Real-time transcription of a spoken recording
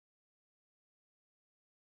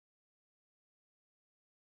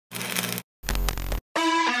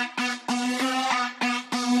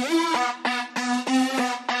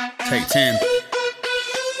Take 10.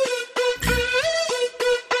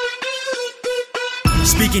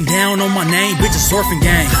 Speaking down on my name, bitch, it's Orphan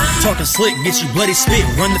gang. Talking slick, get you bloody spit,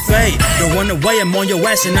 run the fade. Don't run away, I'm on your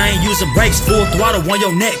ass and I ain't using brakes. Full throttle on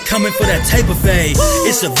your neck, coming for that taper fade.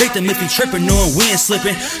 It's a victim if you tripping, knowing we ain't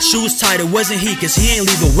slipping. Shoes tight, it wasn't he, cause he ain't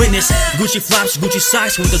leave a witness. Gucci flops, Gucci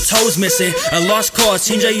socks with the toes missing. A lost cause,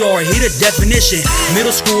 Team JR, he the definition.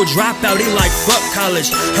 Middle school dropout, he like fuck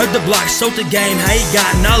college. Heard the block, sold the game, how he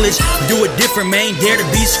got knowledge. Do it different, man, dare to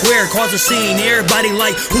be square. Cause a scene, everybody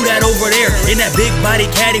like, who that over there? In that big body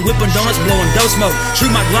caddy, whipping donuts, blowing dope smoke.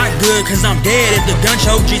 Treat my Glock good, cause I'm dead if the gun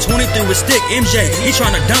choke. G20 through a stick, MJ, he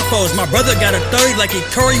tryna dunk foes. My brother got a 30 like he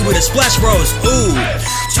Curry with a splash rose. Ooh,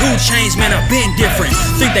 2 chains, man, I've been different.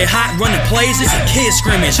 Think they hot running plays, it's a kid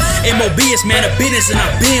scrimmage. MOB is man of business and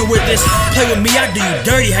I've been with this. Play with me, I do you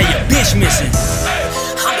dirty, how your bitch missing.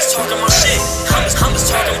 I'm just talking my shit. I'm just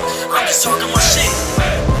talking my shit.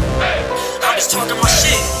 I'm just talking my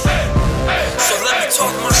shit. So let me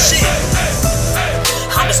talk my shit.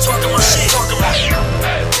 I'm just talking my shit.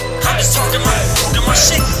 I'm just talking my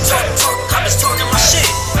shit. I'm just talking my shit.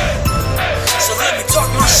 So let me talk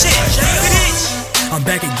my shit. I'm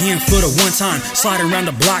back again for the one time. Sliding around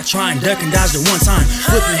the block, trying duck and dodge the one time.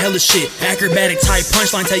 Flipping hella shit, acrobatic type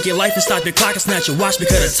punchline. Take your life and stop your clock and snatch your watch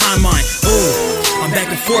because of timeline. Ooh, I'm back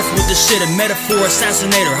and forth with the shit. A metaphor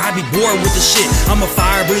assassinator, I be bored with the shit. I'm a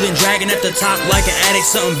fire-breathing dragon at the top like an addict.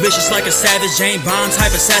 Something vicious like a savage James Bond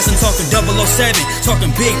type assassin. Talking 007,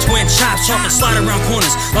 talking big twin chops. Talking slide around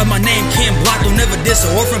corners like my name Ken Block. Don't never diss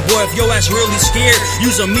an orphan boy if your ass really scared.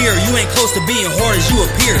 Use a mirror, you ain't close to being hard as you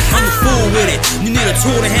appear. I'm the fool with it. You need a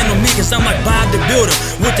tool to handle me, cause I'm like Bob the Builder.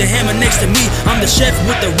 With the hammer next to me, I'm the chef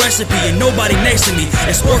with the recipe and nobody next to me.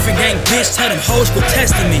 It's Orphan gang, bitch, tell them hoes quit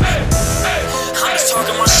testing me. I'm just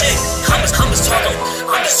talking my shit. I'm just talking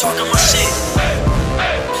my shit.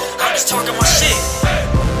 I'm just talking my shit.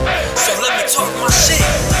 So let me talk my shit.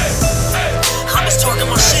 I'm just talking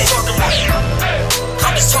my shit.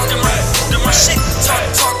 I'm just talking my shit.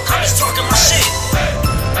 I'm just talking my shit.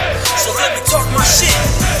 So let me talk my shit,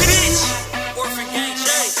 bitch. Orphan gang J.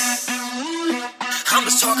 I'm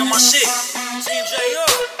just talking my shit. Team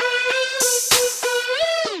JR.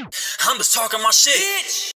 I'm just talking my shit.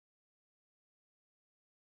 Bitch.